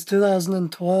one is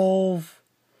 2012.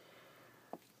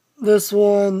 This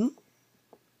one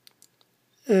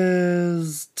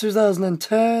is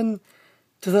 2010,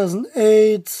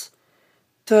 2008,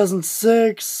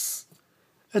 2006,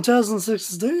 and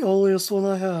 2006 is the earliest one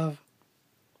I have.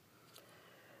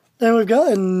 Then we've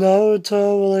got a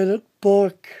Naruto-related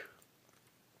book.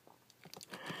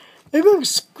 Maybe I'll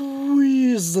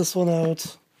squeeze this one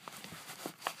out.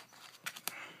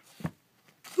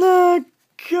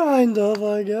 Kind of,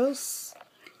 I guess.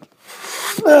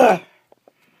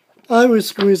 I will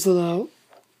squeeze it out.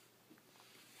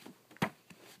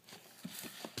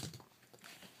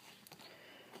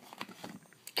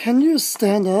 Can you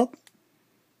stand up?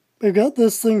 We got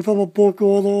this thing from a book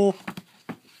order.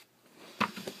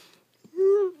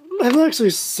 I haven't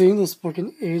actually seen this book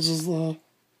in ages, though.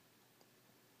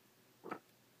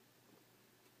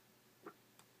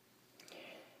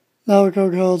 Naruto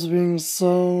cards being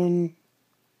sewn.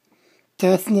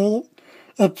 Death Note,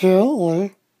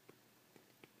 apparently.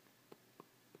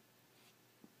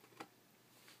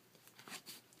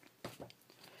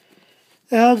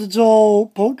 And it's all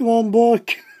Pokemon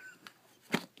book.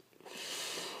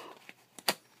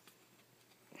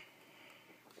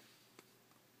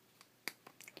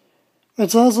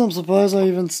 It's also, I'm surprised I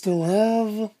even still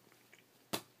have.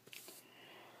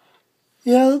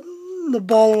 Yeah, the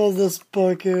bottom of this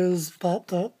book is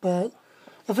popped up, but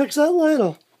I'll fix that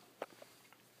later.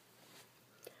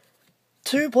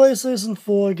 2 PlayStation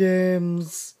 4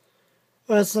 games,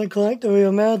 Wrestling Collector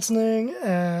Reimagining,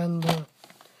 and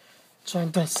try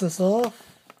and dust this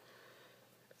off,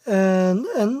 and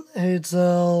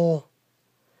NHL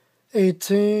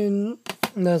 18,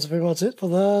 and that's pretty much it for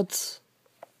that.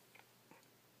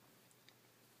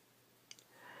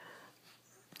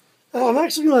 I'm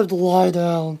actually going to have to lie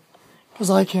down, because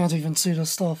I can't even see this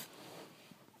stuff.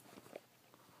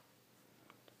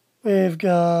 We've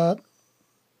got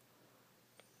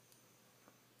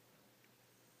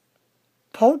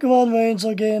Pokemon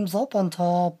Ranger games up on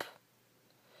top.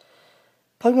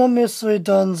 Pokemon Mystery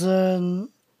Dungeon,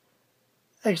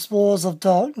 Explorers of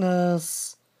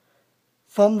Darkness,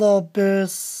 From the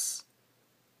Abyss,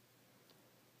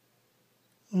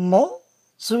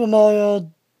 Super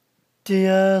Mario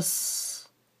DS,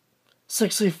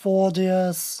 64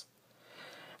 DS.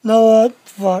 Know what?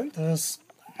 Fuck this.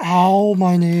 Ow,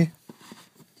 my knee.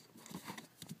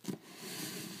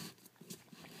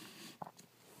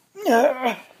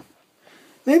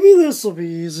 Maybe this will be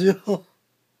easier.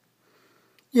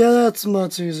 Yeah, that's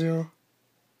much easier.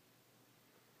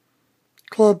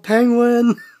 Club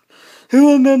Penguin.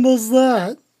 Who remembers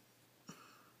that?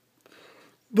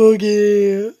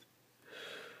 Boogie.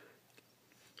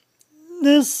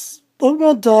 This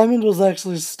Pokemon Diamond was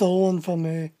actually stolen from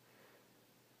me.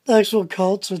 The actual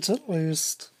cartridge, at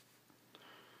least.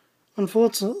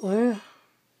 Unfortunately.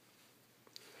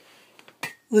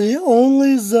 The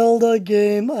only Zelda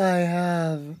game I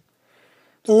have.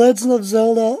 The Legend of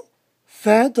Zelda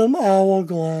Phantom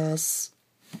Hourglass.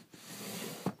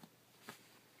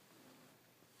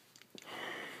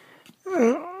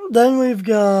 Then we've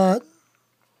got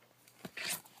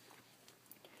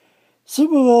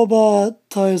Super Robot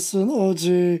Tyson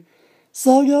OG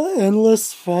Saga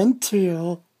Endless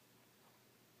Frontier.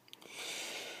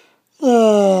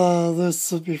 This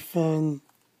should be fun.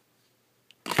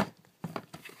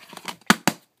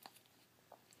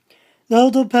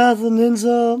 Naruto Path of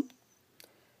Ninja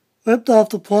ripped off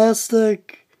the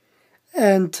plastic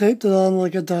and taped it on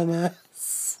like a dumbass.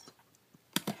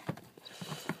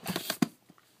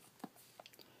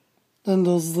 Then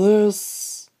there's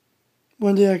this,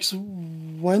 Wendy X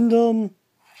Wyndham,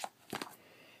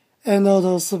 and now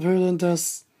there's Superior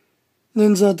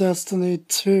Ninja Destiny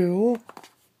 2.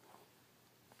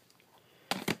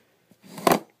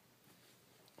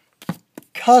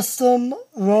 Custom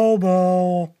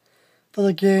Robo for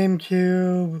the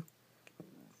GameCube.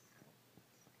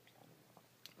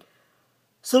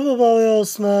 Super Mario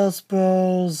Smash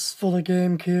Bros. For the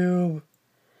GameCube.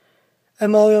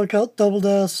 And Mario Kart Double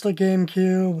Dash for the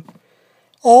GameCube.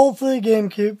 All 3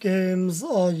 GameCube games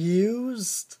are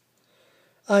used.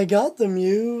 I got them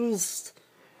used.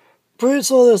 Pretty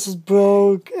sure this is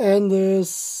broke, and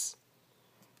this.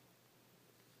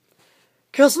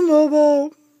 Custom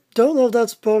Robo, don't know if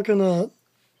that's broke or not.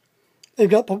 They've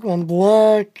got Pokemon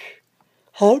Black,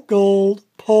 Heart Gold,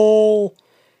 Pearl,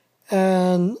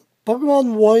 and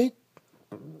Pokemon White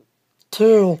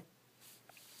 2.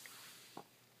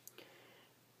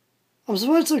 I'm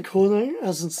surprised the recording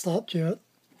hasn't stopped yet.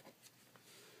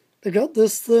 They got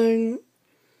this thing,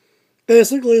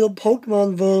 basically the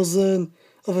Pokemon version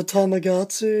of a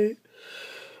Tamagotchi.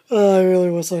 I really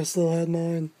wish I still had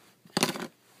mine.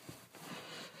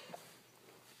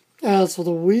 As for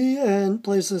the Wii and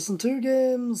PlayStation 2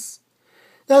 games,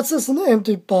 that's just an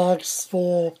empty box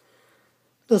for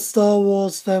the Star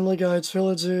Wars Family Guy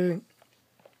trilogy.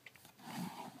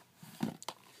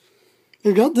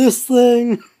 We got this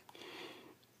thing.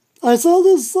 I saw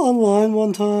this online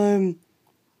one time.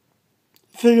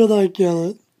 Figured I'd get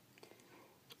it.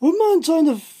 Wouldn't mind trying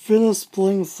to finish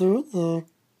playing through it though.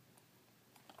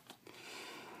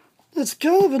 It's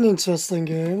kind of an interesting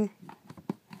game.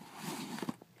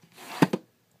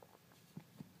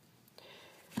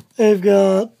 They've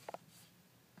got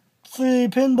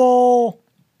 3D pinball.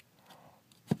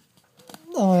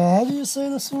 Oh, how do you say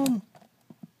this one?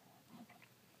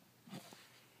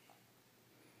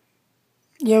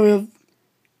 Yeah, we have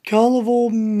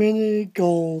Carnival Mini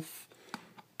Golf.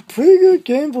 Pretty good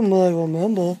game from what I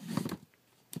remember.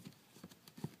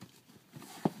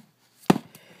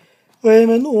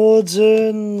 Rayman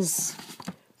Origins,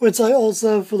 which I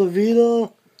also have for the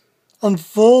Vita. I'm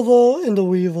further in the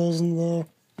Wii version though.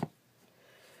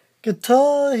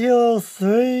 Guitar Hero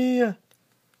 3. I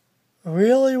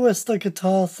really wish the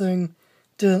guitar thing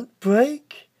didn't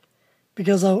break,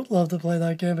 because I would love to play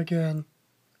that game again.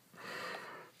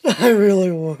 I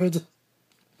really would.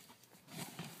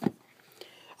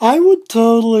 I would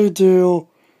totally do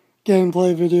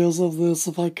gameplay videos of this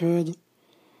if I could.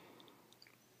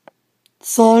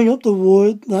 Sawing up the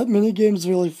wood, that minigame's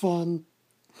really fun,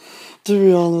 to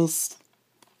be honest.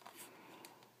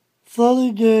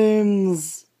 30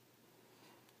 games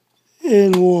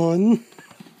in one.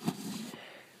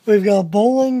 We've got a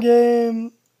bowling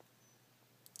game,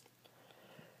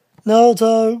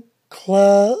 Naruto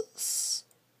class.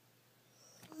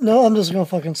 No, I'm just gonna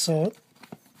fucking sew it.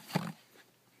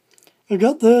 We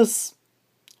got this.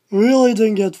 Really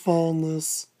didn't get far on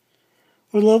this.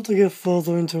 Would love to get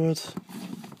further into it.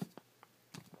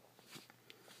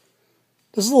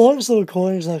 This is the longest the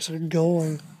recording is actually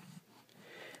going.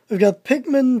 We've got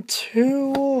Pikmin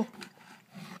 2.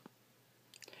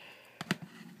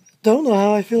 Don't know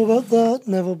how I feel about that.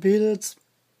 Never beat it.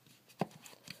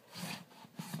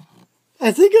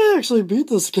 I think I actually beat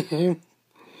this game.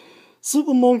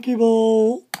 Super Monkey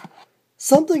Ball.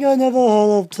 Something I never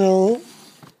heard of till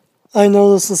I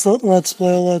noticed a certain Let's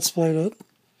Played it.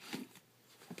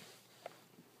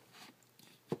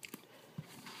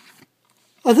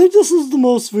 I think this is the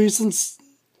most recent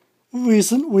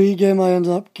Wii game I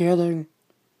ended up getting.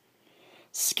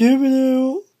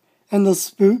 Scooby-Doo and the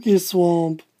Spooky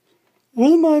Swamp.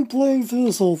 Wouldn't mind playing through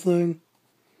this whole thing.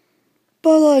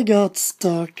 But I got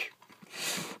stuck.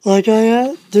 Like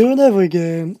I do in every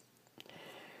game.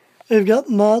 We've got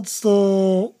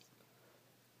Monster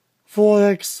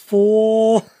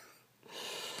 4x4.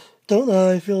 Don't know how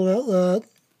I feel about that.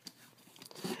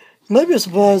 You might be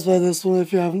surprised by this one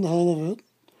if you haven't heard of it.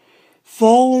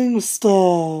 Falling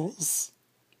Stars.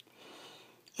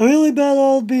 A really bad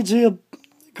RPG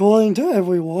according to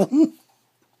everyone.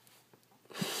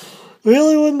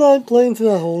 Really wouldn't mind playing through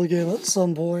that whole game at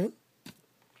some point.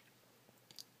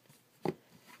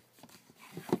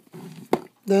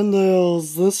 Then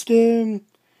there's this game.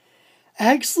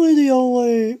 Actually the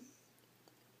only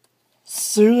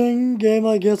shooting game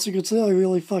I guess you could say I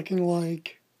really fucking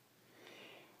like.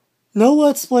 No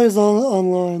Let's Plays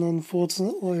online,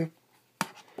 unfortunately.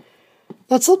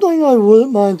 That's something I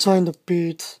wouldn't mind trying to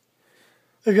beat.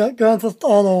 We got Grand Theft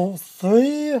Auto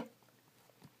 3.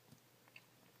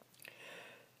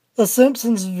 The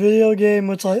Simpsons video game,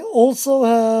 which I also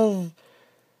have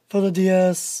for the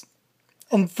DS.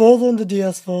 I'm further in the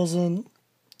DS version.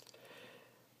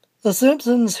 The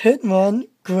Simpsons Hit and Run,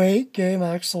 great game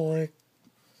actually.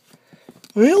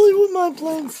 Really wouldn't mind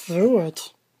playing through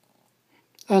it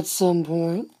at some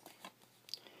point.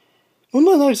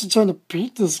 Wouldn't mind actually trying to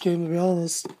beat this game, to be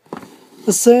honest.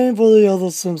 The same for the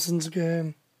other Simpsons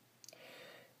game.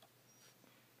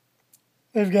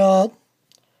 We've got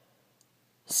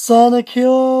Sonic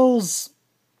Heroes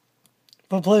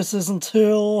for PlayStation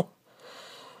 2.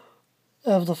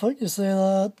 How the fuck you say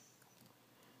that?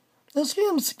 This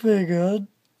game's pretty good.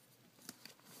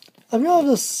 I'm gonna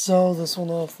have to sell this one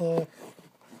off though.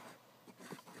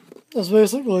 It's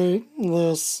basically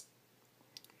this.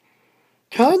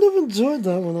 Kind of enjoyed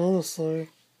that one, honestly.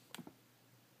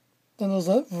 And there's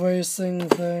that racing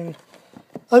thing.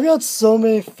 I've got so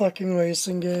many fucking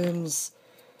racing games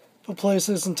for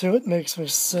PlayStation 2, it makes me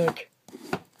sick.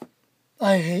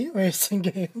 I hate racing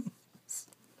games.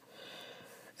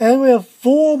 And we have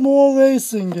 4 more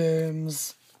racing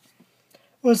games,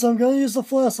 which I'm going to use the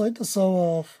flashlight to show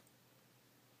off.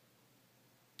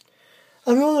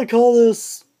 I'm going to call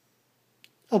this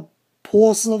a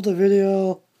portion of the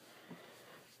video.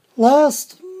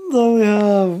 Last, though, we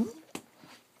have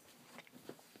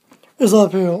is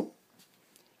up here.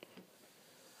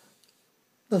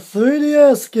 The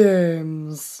 3DS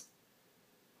games.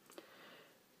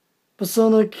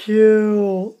 Persona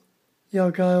Q,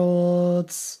 Yokai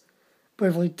Watts,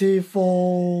 Bravely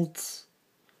Default.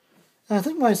 And I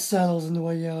think my saddle's in the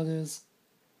way, yeah it is.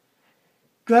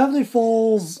 Gravity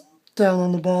Falls down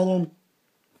on the bottom.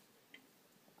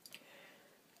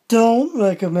 Don't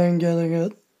recommend getting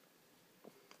it.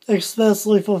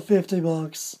 Especially for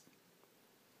 $50.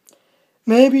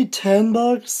 Maybe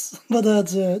 $10, but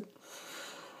that's it.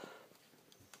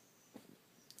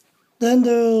 Then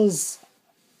there's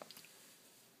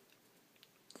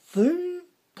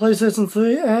PlayStation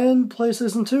 3 and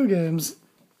PlayStation 2 games.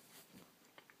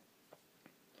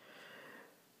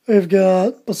 We've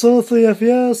got Persona 3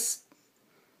 FES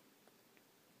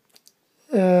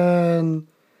and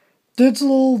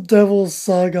Digital Devil's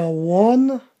Saga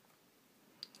 1,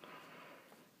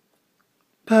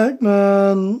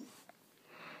 Pac-Man,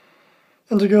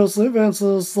 and the Ghostly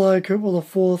Adventures Sly Cooper, the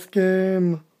 4th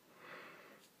game.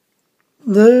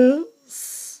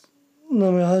 This,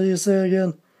 how do you say it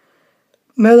again?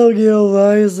 Metal Gear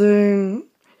Rising,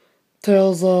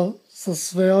 Tales of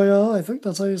Susperia, I think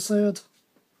that's how you say it.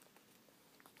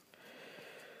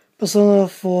 Persona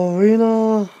 4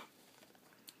 Arena.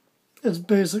 It's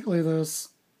basically this.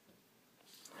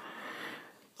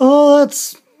 Oh,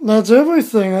 that's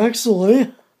everything,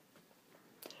 actually.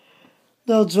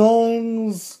 Now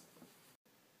drawings.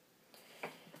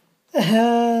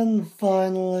 And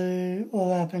finally,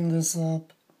 we're wrapping this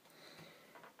up.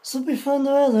 This will be fun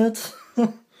to edit.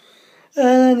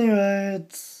 And anyway,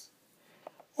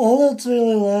 all that's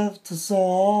really left to show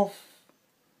off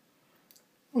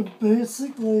would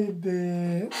basically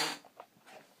be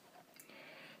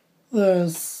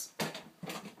this.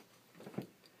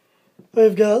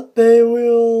 We've got Bay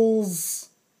Wheels,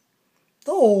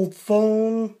 the old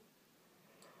phone,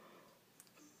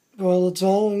 where the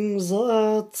drawings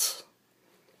are at.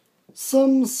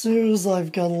 Some shoes,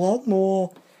 I've got a lot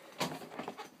more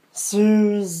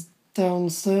shoes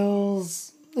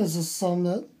downstairs. There's just some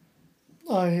that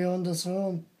are here in this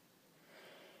room.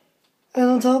 And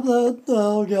on top of that, the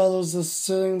Elgato's just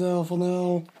sitting there for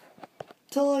now,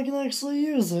 till I can actually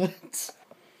use it.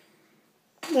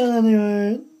 And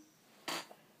anyway,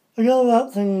 I gotta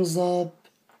wrap things up.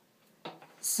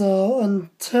 So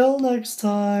until next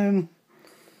time,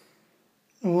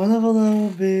 whenever that will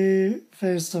be,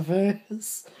 face to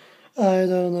face, I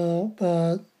don't know,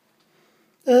 but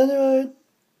anyway,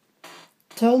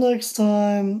 till next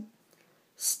time,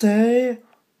 stay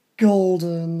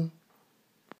golden.